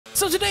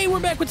So today we're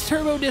back with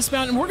Stair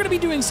Dismount, and we're going to be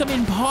doing some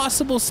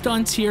impossible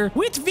stunts here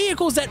with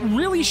vehicles that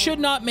really should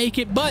not make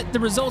it, but the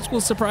results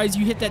will surprise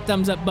you. Hit that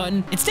thumbs up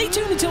button and stay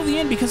tuned until the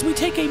end because we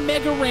take a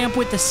mega ramp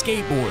with the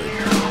skateboard.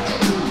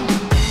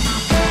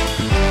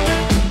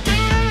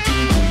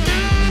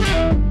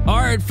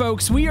 Alright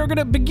folks, we are going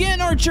to begin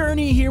our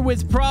journey here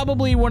with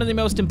probably one of the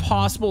most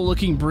impossible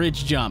looking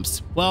bridge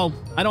jumps. Well,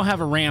 I don't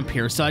have a ramp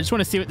here, so I just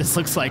want to see what this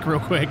looks like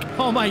real quick.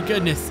 Oh my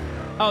goodness.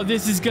 Oh,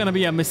 this is going to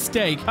be a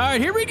mistake. Alright,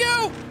 here we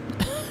go.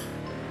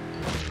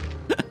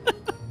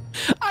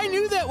 I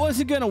knew that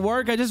wasn't going to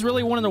work. I just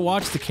really wanted to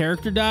watch the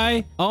character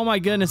die. Oh my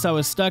goodness, I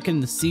was stuck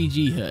in the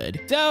CG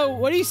hood. So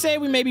what do you say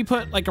we maybe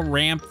put like a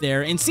ramp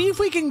there and see if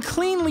we can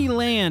cleanly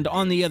land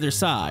on the other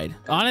side?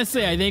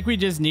 Honestly, I think we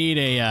just need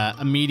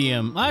a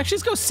medium. Actually,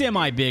 let's go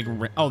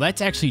semi-big. Oh,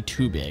 that's actually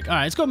too big. All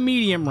right, let's go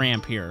medium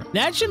ramp here.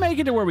 That should make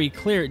it to where we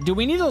clear it. Do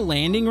we need a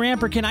landing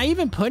ramp or can I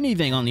even put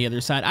anything on the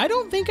other side? I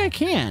don't think I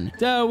can.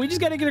 So we just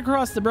got to get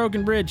across the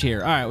broken bridge here.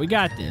 All right, we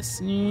got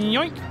this.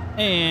 Yoink.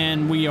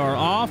 And we are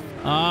off.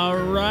 All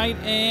right,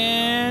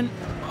 and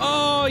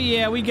oh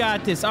yeah, we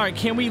got this. All right,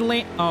 can we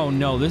land? Oh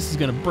no, this is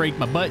gonna break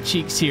my butt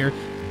cheeks here.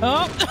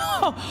 Oh,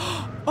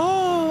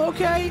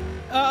 okay.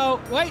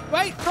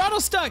 Wait,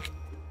 throttle stuck.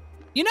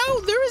 You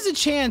know, there is a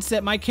chance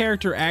that my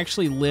character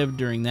actually lived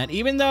during that,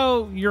 even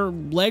though your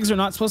legs are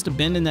not supposed to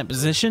bend in that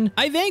position.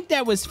 I think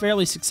that was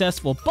fairly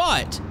successful,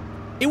 but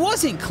it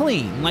wasn't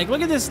clean. Like,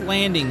 look at this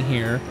landing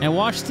here and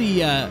watch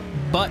the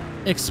butt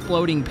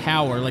exploding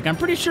power. Like, I'm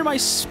pretty sure my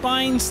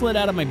spine slid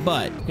out of my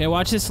butt. Okay,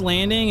 watch this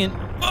landing and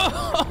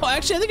oh,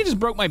 actually, I think it just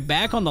broke my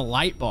back on the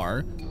light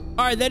bar.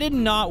 All right, that did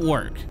not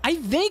work. I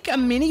think a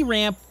mini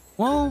ramp,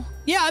 well,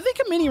 yeah, I think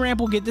a mini ramp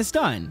will get this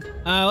done.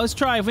 Let's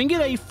try. If we can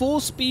get a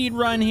full speed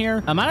run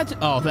here.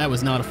 Oh, that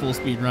was not a full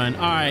speed run.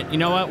 All right, you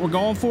know what? We're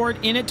going for it.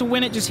 In it to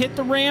win it. Just hit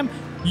the ram.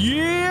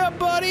 Yeah,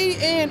 buddy.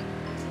 And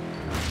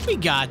we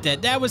got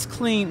that. That was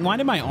clean. Why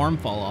did my arm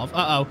fall off?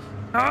 Uh-oh.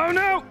 Oh,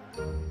 no.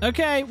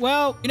 Okay,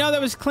 well, you know,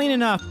 that was clean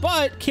enough,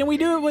 but can we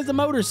do it with the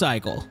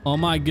motorcycle? Oh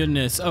my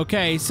goodness.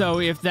 Okay, so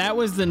if that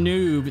was the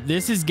noob,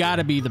 this has got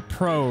to be the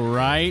pro,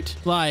 right?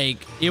 Like,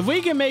 if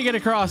we can make it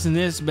across in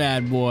this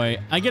bad boy,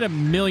 I get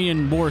 1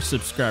 million more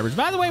subscribers.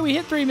 By the way, we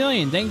hit 3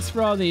 million. Thanks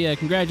for all the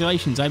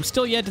congratulations. I'm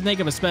still yet to think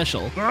of a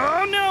special.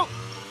 Oh, no.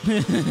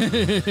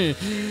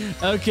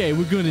 Okay,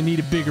 we're going to need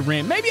a bigger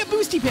ramp. Maybe a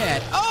boosty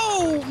pad.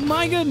 Oh,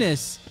 my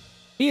goodness.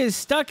 He is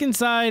stuck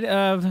inside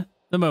of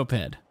the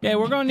moped. Okay,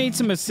 we're going to need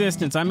some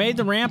assistance. I made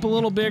the ramp a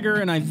little bigger,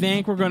 and I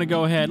think we're going to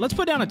go ahead. Let's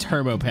put down a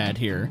turbo pad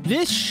here.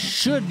 This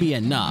should be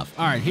enough.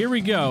 All right, here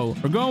we go.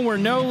 We're going where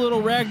no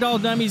little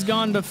ragdoll dummy's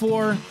gone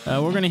before.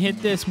 We're going to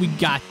hit this. We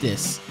got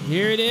this.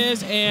 Here it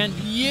is, and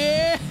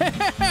yeah!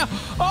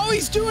 Oh,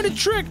 he's doing a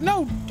trick.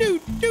 No,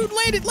 dude,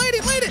 land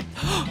it.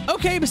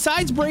 Okay,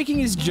 besides breaking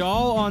his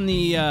jaw on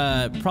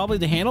the, probably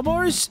the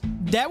handlebars,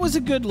 that was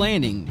a good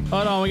landing.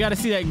 Hold on, we got to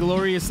see that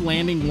glorious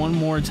landing one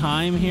more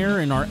time here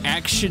in our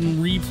action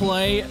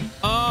replay.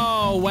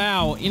 Oh,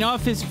 wow. You know,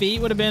 if his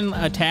feet would have been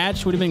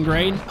attached, would have been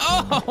great.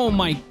 Oh,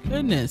 my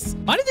goodness.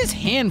 Why did his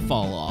hand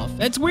fall off?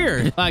 That's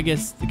weird. I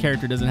guess the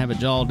character doesn't have a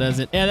jaw, does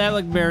it? Yeah, that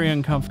looked very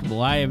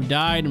uncomfortable. I have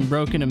died and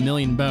broken 1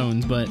 million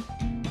bones, but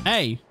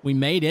hey, we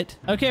made it.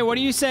 Okay, what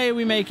do you say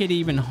we make it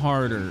even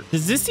harder?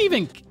 Does this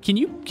even, can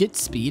you get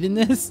speed in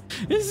this?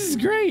 This is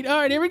great. All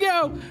right, here we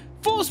go.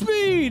 Full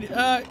speed.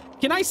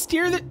 Can I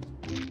steer the...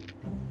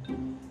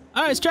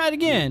 All right, let's try it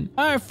again.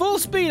 All right, full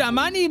speed. I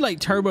might need like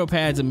turbo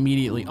pads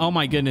immediately. Oh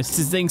my goodness,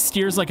 this thing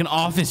steers like an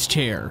office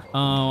chair.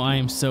 Oh, I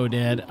am so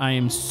dead. I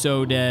am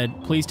so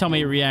dead. Please tell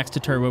me it reacts to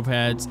turbo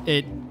pads.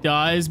 It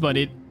does, but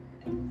it...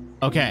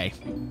 Okay.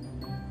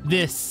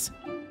 This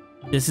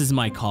is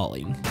my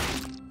calling.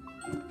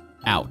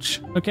 Ouch.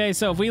 Okay,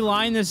 so if we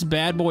line this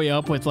bad boy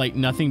up with like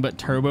nothing but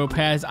turbo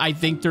pads, I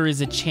think there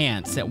is a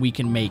chance that we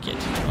can make it.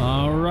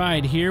 All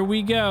right, here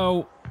we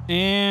go.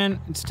 And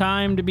it's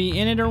time to be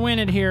in it or win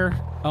it here.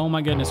 Oh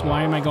my goodness,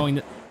 why am I going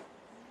to...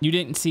 You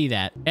didn't see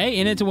that. Hey,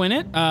 in it to win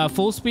it.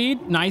 Full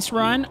speed, nice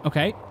run.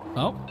 Okay.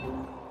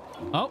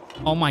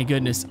 Oh my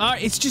goodness.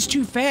 It's just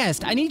too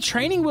fast. I need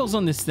training wheels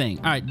on this thing.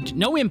 All right,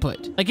 no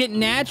input. Like it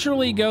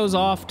naturally goes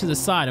off to the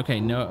side. Okay,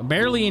 no,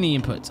 barely any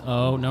inputs.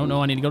 Oh,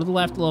 no, I need to go to the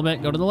left a little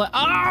bit. Go to the left.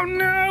 Oh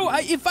no,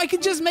 if I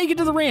could just make it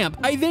to the ramp,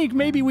 I think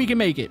maybe we can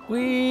make it.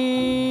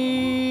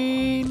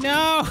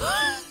 No.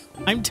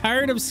 I'm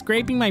tired of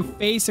scraping my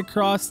face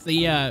across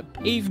the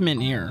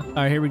pavement here. All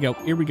right, here we go.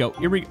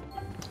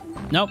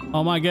 Nope.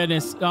 Oh my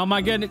goodness.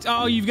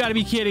 Oh, you've got to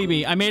be kidding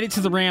me. I made it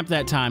to the ramp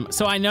that time.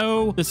 So I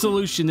know the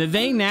solution. The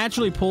thing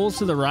naturally pulls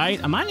to the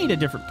right. I might need a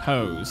different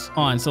pose.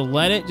 So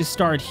let it just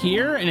start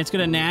here and it's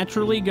going to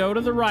naturally go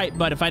to the right.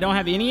 But if I don't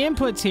have any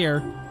inputs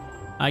here,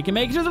 I can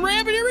make it to the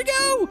ramp and here we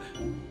go.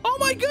 Oh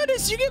my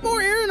goodness, you get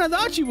more air than I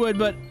thought you would,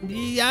 but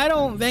I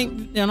don't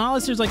think,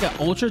 unless there's like an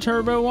ultra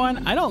turbo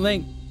one, I don't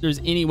think there's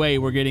any way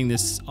we're getting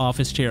this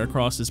office chair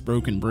across this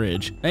broken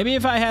bridge. Maybe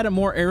if I had a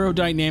more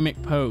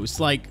aerodynamic pose.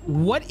 Like,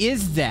 what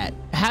is that?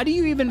 How do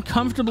you even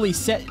comfortably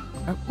set...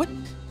 What?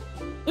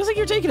 Looks like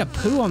you're taking a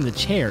poo on the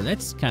chair.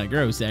 That's kind of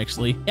gross,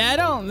 actually. Yeah, I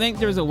don't think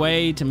there's a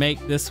way to make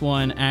this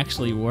one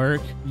actually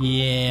work.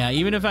 Yeah,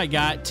 even if I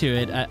got to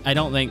it, I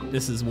don't think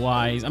this is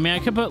wise. I mean, I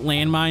could put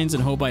landmines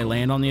and hope I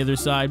land on the other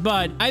side,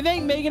 but I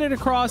think making it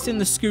across in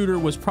the scooter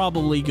was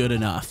probably good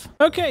enough.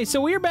 Okay,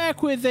 so we're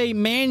back with a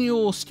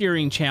manual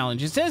steering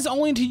challenge. It says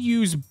only to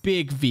use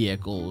big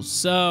vehicles.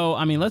 So,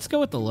 I mean, let's go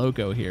with the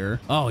loco here.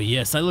 Oh,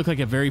 yes, I look like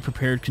a very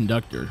prepared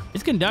conductor.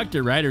 It's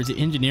conductor, right? Or is it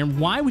engineer?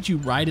 Why would you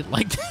ride it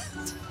like that?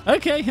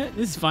 Okay,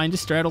 this is fine.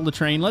 Just straddle the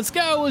train. Let's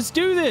go. Let's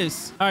do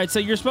this. All right, so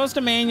you're supposed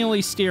to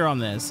manually steer on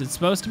this. It's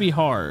supposed to be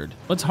hard.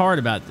 What's hard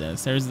about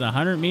this? There's the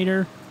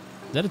 100-meter.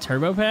 Is that a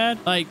turbo pad?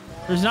 Like,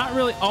 there's not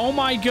really... Oh,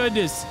 my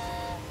goodness.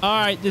 All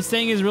right, this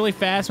thing is really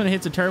fast when it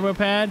hits a turbo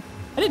pad.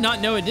 I did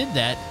not know it did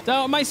that.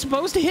 So am I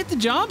supposed to hit the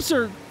jumps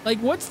or like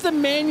what's the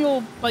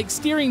manual like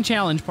steering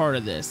challenge part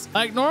of this?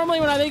 Like normally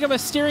when I think of a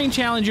steering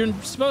challenge, you're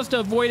supposed to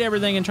avoid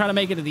everything and try to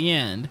make it to the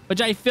end, which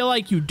I feel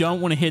like you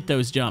don't want to hit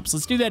those jumps.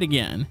 Let's do that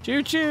again.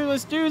 Choo choo,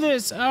 let's do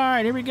this. All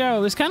right, here we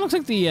go. This kind of looks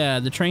like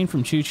the train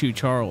from Choo Choo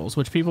Charles,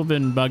 which people have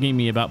been bugging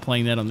me about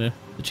playing that on the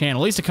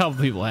channel. At least a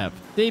couple people have.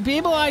 The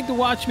people like to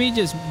watch me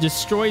just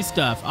destroy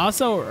stuff.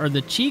 Also, are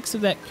the cheeks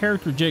of that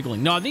character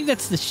jiggling? No, I think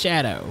that's the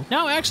shadow.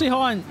 No, actually,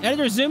 hold on.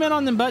 Editor, zoom in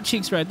on them butt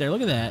cheeks right there.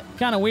 Look at that.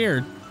 Kind of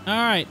weird. All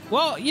right.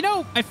 Well, you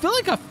know, I feel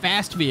like a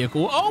fast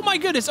vehicle. Oh my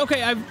goodness.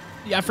 Okay,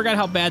 I forgot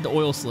how bad the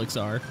oil slicks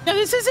are. Yeah,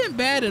 this isn't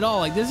bad at all.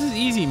 Like, this is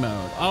easy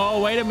mode.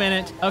 Oh, wait a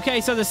minute. Okay,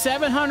 so the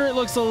 700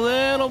 looks a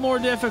little more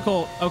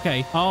difficult.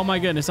 Okay. Oh my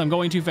goodness, I'm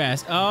going too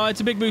fast. Oh,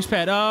 it's a big boost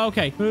pad. Oh,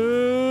 okay.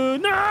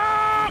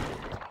 No!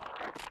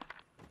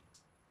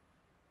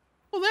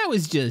 Well, that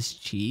was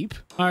just cheap.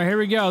 All right, here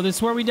we go. This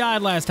is where we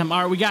died last time.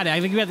 All right, we got it.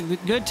 I think we got the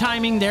good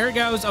timing. There it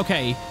goes.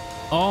 Okay.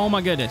 Oh,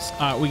 my goodness.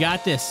 All right, we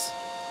got this.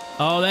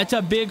 Oh, that's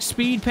a big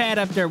speed pad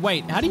up there.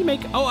 Wait, how do you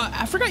make... Oh,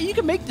 I forgot you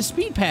can make the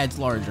speed pads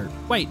larger.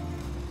 Wait.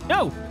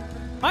 No.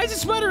 Why is it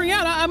sputtering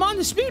out? I'm on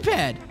the speed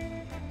pad.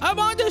 I'm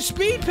on the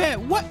speed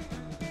pad. What?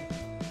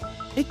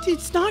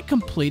 It's not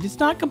complete. It's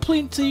not complete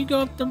until you go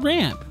up the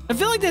ramp. I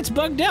feel like that's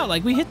bugged out.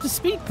 Like we hit the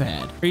speed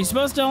pad. Are you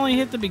supposed to only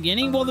hit the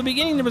beginning? Well, the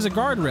beginning there was a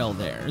guardrail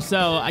there,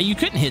 so you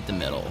couldn't hit the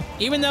middle.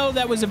 Even though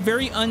that was a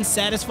very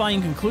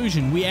unsatisfying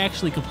conclusion, we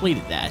actually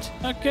completed that.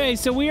 Okay,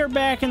 so we are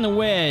back in the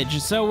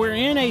wedge. So we're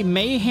in a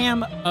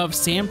mayhem of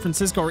San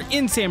Francisco, or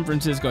in San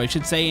Francisco, I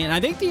should say. And I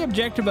think the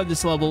objective of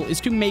this level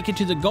is to make it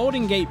to the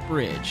Golden Gate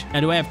Bridge.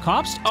 Now, do I have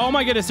cops? Oh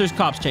my goodness, there's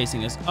cops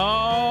chasing us.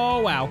 Oh,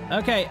 wow.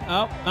 Okay.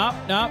 Oh,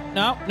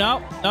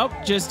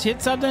 just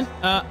hit something.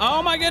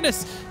 Oh my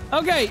goodness.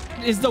 Okay,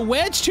 is the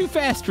wedge too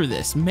fast for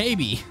this?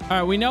 Maybe. All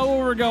right, we know where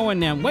we're going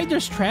now. Wait,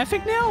 there's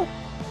traffic now?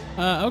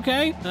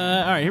 Okay. All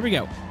right, here we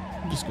go.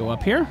 Just go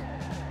up here.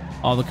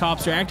 All the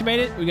cops are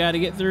activated. We got to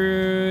get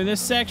through this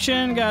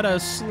section. Got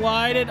to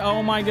slide it.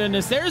 Oh my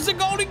goodness. There's the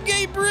Golden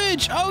Gate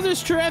Bridge. Oh,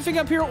 there's traffic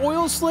up here.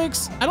 Oil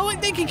slicks. I don't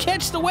think they can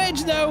catch the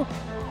wedge though.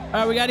 All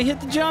right, we got to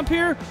hit the jump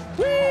here.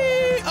 Whee!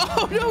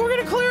 Oh no, we're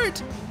going to clear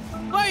it.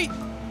 Wait.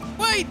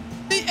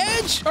 The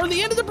edge or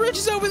the end of the bridge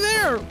is over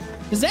there.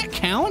 Does that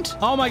count?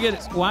 Oh my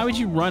goodness. Why would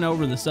you run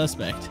over the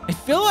suspect? I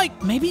feel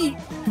like maybe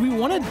do we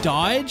want to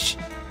dodge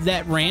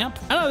that ramp?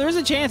 I don't know. There's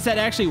a chance that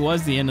actually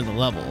was the end of the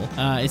level.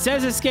 It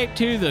says escape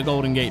to the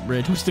Golden Gate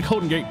Bridge, which the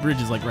Golden Gate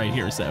Bridge is like right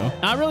here. So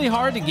not really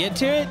hard to get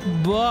to it,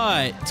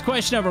 but it's a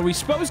question of, are we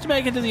supposed to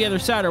make it to the other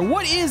side, or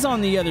what is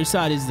on the other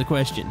side is the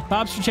question.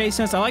 Cops are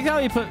chasing us. I like how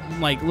they put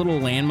like little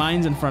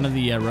landmines in front of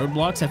the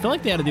roadblocks. I feel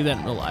like they ought to do that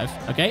in real life.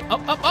 Okay.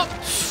 Up.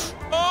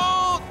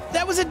 Oh,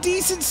 that was a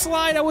decent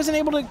slide. I wasn't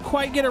able to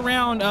quite get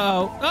around.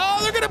 Oh,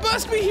 they're gonna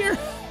bust me here.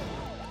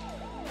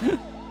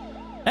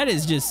 That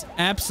is just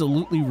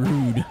absolutely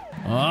rude.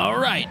 All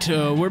right,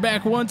 we're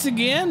back once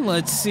again.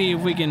 Let's see if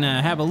we can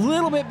have a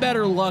little bit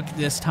better luck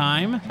this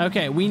time.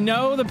 Okay, we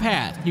know the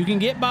path. You can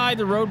get by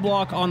the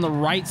roadblock on the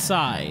right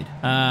side.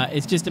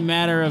 It's just a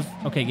matter of,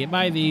 okay, get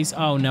by these.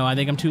 Oh no, I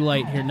think I'm too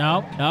late here.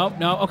 No.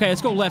 Okay,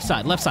 let's go left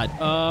side.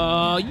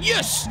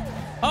 Yes.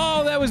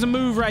 Oh, that was a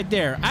move right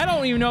there. I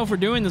don't even know if we're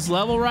doing this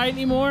level right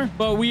anymore,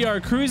 but we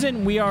are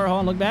cruising. Hold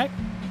on, look back.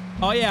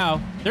 Oh yeah,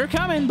 they're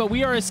coming, but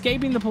we are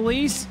escaping the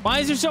police. Why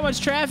is there so much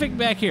traffic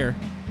back here?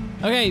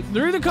 Okay,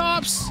 through the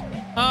cops.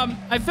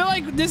 I feel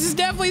like this is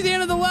definitely the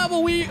end of the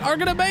level. We are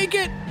gonna make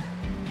it.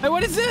 Hey,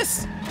 what is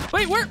this?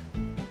 Wait, where?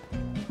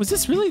 Was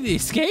this really the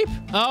escape?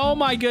 Oh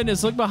my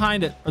goodness, look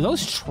behind it. Are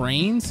those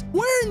trains?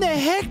 Where in the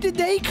heck did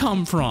they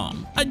come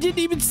from? I didn't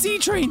even see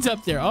trains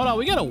up there. Hold on,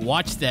 we gotta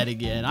watch that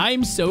again.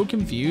 I'm so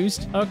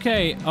confused.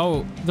 Okay,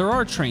 oh, there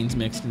are trains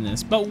mixed in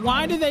this, but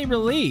why do they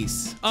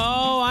release?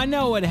 Oh, I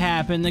know what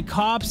happened. The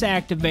cops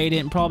activated it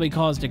and probably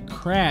caused a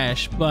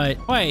crash,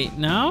 but wait,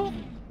 no?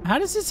 How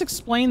does this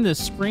explain the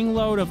spring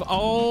load of,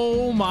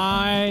 oh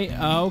my,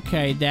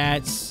 okay,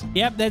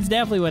 yep, that's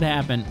definitely what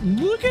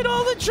happened. Look at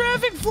all the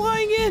traffic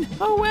flying in.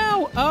 Oh,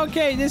 wow.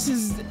 Okay,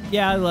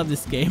 yeah, I love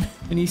this game.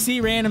 When you see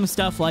random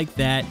stuff like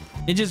that,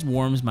 it just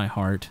warms my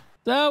heart.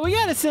 So we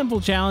got a simple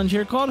challenge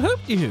here called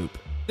Hoop-de-Hoop.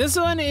 This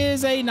one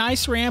is a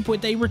nice ramp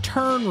with a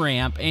return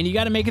ramp, and you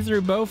got to make it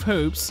through both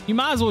hoops. You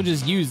might as well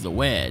just use the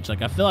wedge.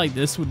 Like, I feel like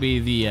this would be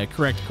the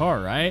correct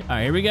car, right? All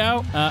right, here we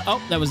go.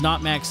 Oh, that was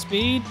not max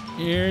speed.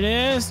 Here it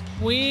is.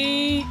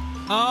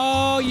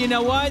 Oh, you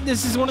know what?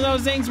 This is one of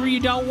those things where you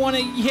don't want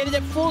to hit it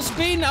at full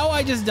speed. No,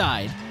 I just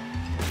died.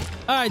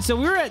 All right, so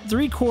we were at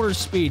 3/4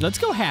 speed. Let's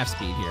go half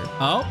speed here.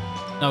 Oh,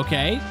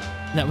 okay.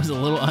 That was a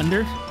little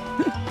under.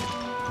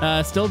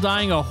 Still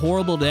dying a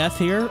horrible death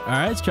here. All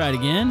right, let's try it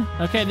again.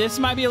 Okay, this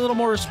might be a little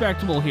more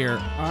respectable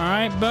here. All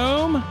right,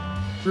 boom.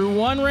 Through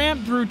one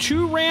ramp, through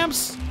two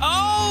ramps.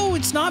 Oh,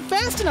 it's not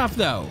fast enough,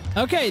 though.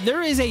 Okay,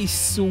 there is a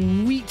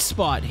sweet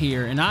spot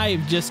here, and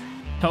I've just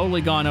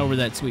totally gone over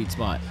that sweet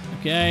spot.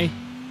 Okay,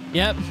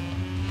 yep.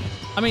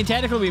 I mean,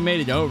 technically, we made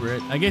it over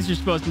it. I guess you're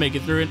supposed to make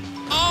it through it.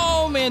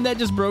 Oh, man, that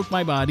just broke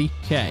my body.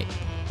 Okay.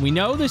 We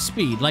know the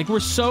speed. Like, we're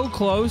so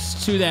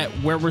close to that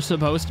where we're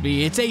supposed to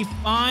be. It's a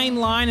fine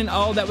line, and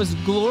oh, that was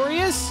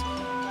glorious.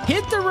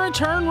 Hit the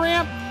return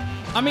ramp.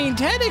 I mean,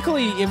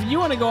 technically, if you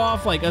want to go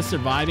off like us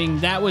surviving,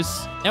 that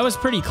was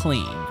pretty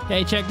clean.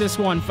 Okay, check this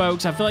one,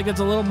 folks. I feel like that's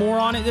a little more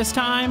on it this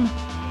time.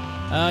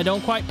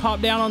 Don't quite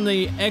pop down on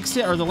the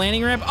exit or the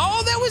landing ramp.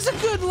 Oh, that was a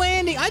good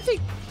landing. I think,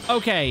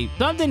 okay,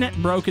 something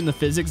broke in the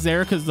physics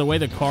there because the way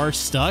the car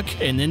stuck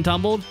and then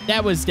tumbled.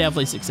 That was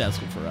definitely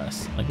successful for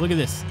us. Like, look at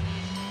this.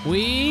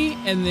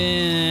 And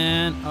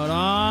then, hold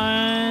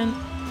on.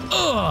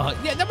 Oh,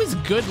 yeah, that was a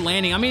good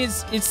landing. I mean,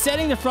 it's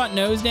setting the front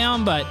nose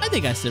down, but I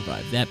think I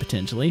survived that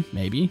potentially.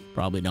 Maybe,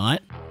 probably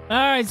not. All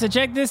right, so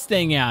check this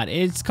thing out.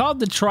 It's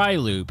called the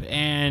Tri-Loop,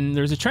 and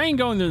there's a train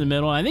going through the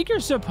middle. I think you're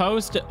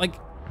supposed to, like,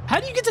 how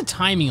do you get the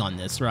timing on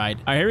this ride?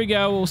 All right, here we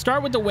go. We'll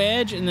start with the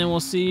wedge, and then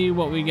we'll see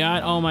what we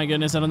got. Oh, my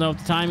goodness. I don't know if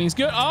the timing's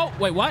good. Oh,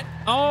 wait, what?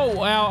 Oh,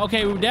 wow.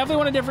 Okay, we definitely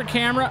want a different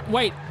camera.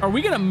 Wait, are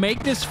we going to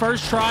make this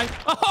first try?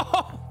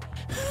 Oh!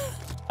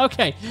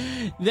 Okay,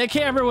 that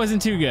camera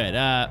wasn't too good.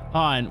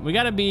 On, we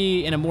gotta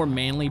be in a more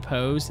manly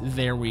pose.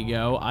 There we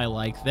go. I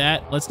like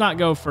that. Let's not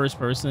go first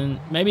person.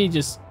 Maybe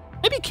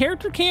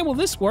character cam. Will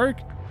this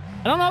work?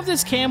 I don't know if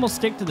this cam will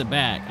stick to the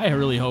back. I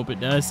really hope it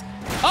does.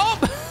 Oh!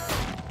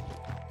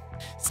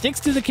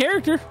 Sticks to the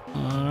character.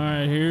 All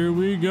right, here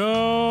we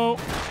go.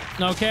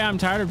 Okay, I'm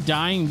tired of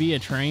dying via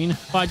train.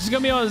 It's just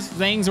gonna be one of those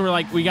things where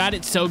like we got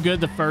it so good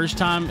the first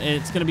time,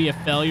 it's gonna be a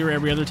failure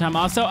every other time.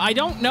 Also, I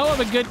don't know of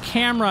a good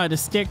camera to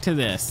stick to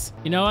this.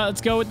 You know what? Let's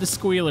go with the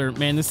squealer.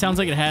 Man, this sounds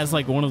like it has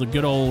like one of the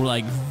good old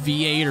like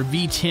V8 or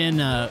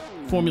V10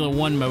 Formula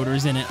 1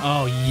 motors in it.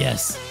 Oh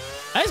yes,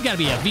 that's gotta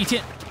be a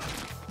V10.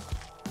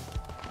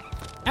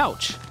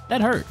 Ouch, that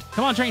hurt.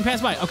 Come on, train,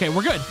 pass by. Okay,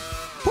 we're good.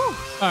 Whew.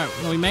 All right,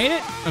 well, we made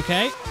it.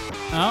 Okay.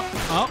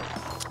 Oh.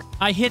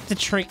 I hit the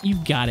train.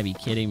 You've got to be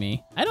kidding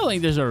me. I don't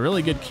think there's a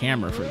really good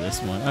camera for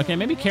this one. Okay,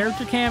 maybe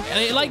character cam.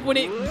 Like when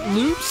it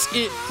loops,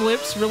 it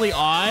flips really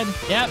odd.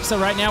 Yep, so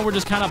right now we're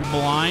just kind of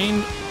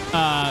blind.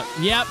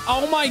 Yep.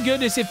 Oh my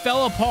goodness, it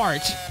fell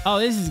apart. Oh,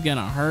 this is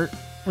gonna hurt.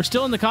 We're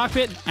still in the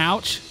cockpit.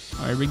 Ouch.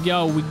 All right, here we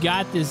go. We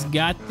got this.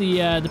 Got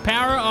the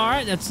power. All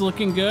right, that's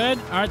looking good.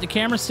 All right, the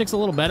camera sticks a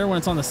little better when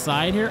it's on the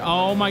side here.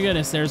 Oh my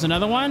goodness, there's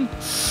another one.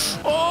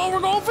 Oh, we're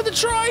going for the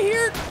try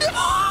here.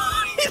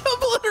 It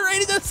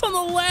obliterated us on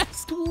the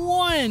last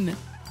one.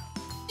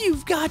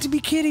 You've got to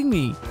be kidding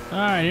me. All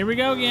right, here we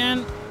go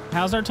again.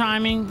 How's our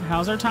timing?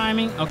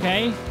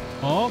 Okay.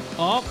 Oh,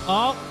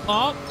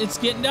 it's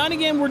getting done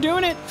again. We're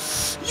doing it.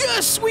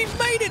 Yes, we've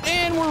made it,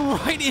 and we're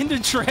right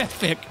into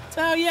traffic.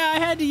 So yeah, I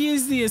had to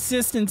use the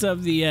assistance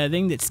of the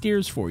thing that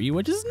steers for you,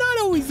 which is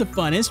not always the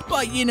funnest,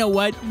 but you know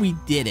what? We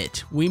did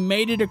it. We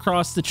made it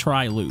across the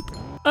Tri-Loop.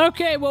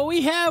 Okay, well,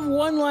 we have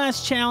one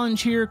last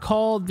challenge here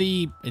called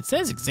it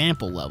says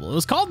example level. It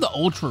was called the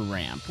Ultra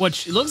Ramp,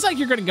 which it looks like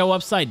you're going to go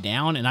upside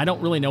down, and I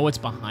don't really know what's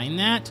behind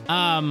that.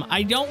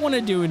 I don't want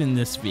to do it in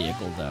this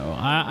vehicle, though.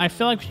 I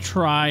feel like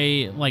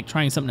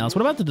trying something else.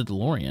 What about the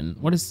DeLorean?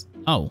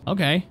 Oh,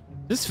 okay.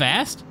 Is this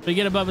fast? If we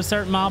get above a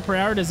certain mile per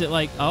hour, does it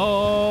like,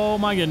 oh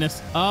my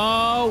goodness.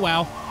 Oh,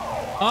 wow.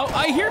 Oh,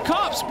 I hear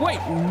cops. Wait,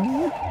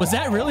 was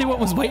that really what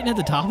was waiting at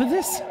the top of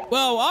this?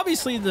 Well,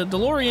 obviously the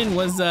DeLorean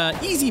was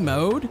easy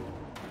mode.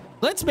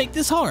 Let's make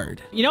this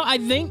hard. You know, I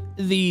think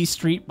the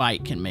street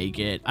bike can make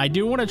it. I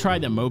do want to try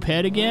the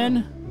moped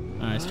again.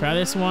 All right, let's try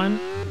this one.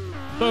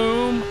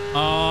 Boom.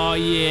 Oh,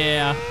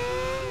 yeah.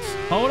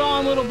 Hold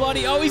on, little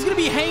buddy. Oh, he's going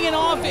to be hanging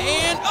off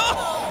and...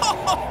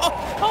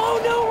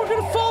 Oh, no, we're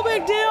going to fall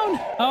back down.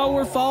 Oh,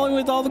 we're falling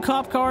with all the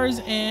cop cars,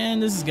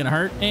 and this is going to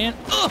hurt. And...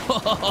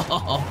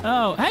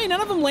 Oh, hey, none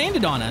of them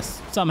landed on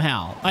us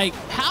somehow. Like,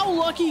 how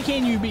lucky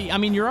can you be? I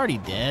mean, you're already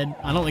dead.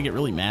 I don't think it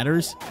really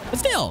matters. But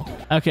still.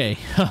 Okay.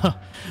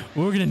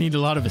 We're going to need a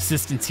lot of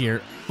assistance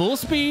here. Full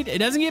speed. It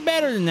doesn't get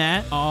better than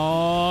that.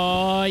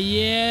 Oh,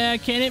 yeah.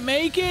 Can it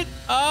make it?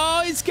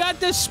 Oh, it's got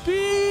the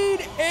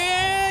speed.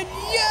 And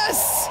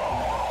yes.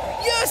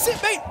 Yes,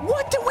 it made...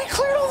 What? We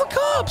cleared all the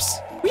cops.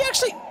 We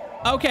actually...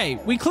 Okay,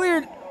 we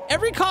cleared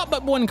every cop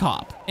but one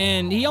cop.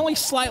 and he only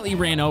slightly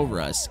ran over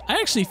us. I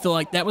actually feel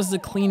like that was the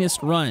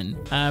cleanest run.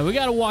 We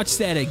gotta watch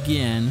that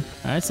again.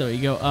 All right, so we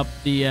go up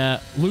the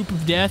loop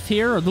of death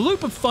here, or the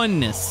loop of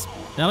funness.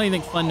 I don't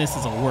even think funness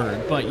is a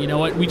word, but you know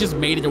what? We just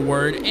made it a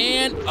word,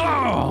 and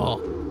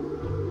oh!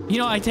 You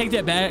know, I take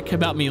that back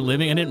about me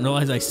living. I didn't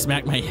realize I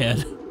smacked my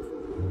head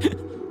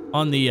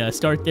on the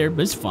start there,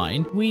 but it's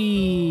fine.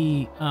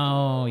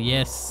 Oh,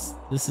 yes.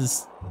 This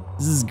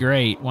is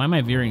great. Why am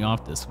I veering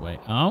off this way?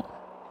 Oh,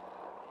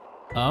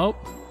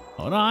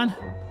 hold on.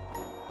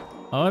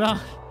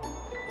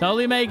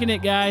 Totally making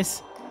it,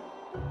 guys.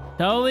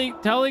 Totally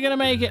gonna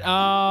make it.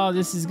 Oh,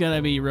 this is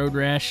gonna be road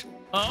rash.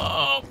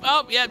 Oh,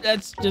 yeah,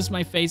 that's just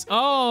my face.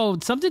 Oh,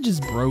 something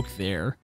just broke there.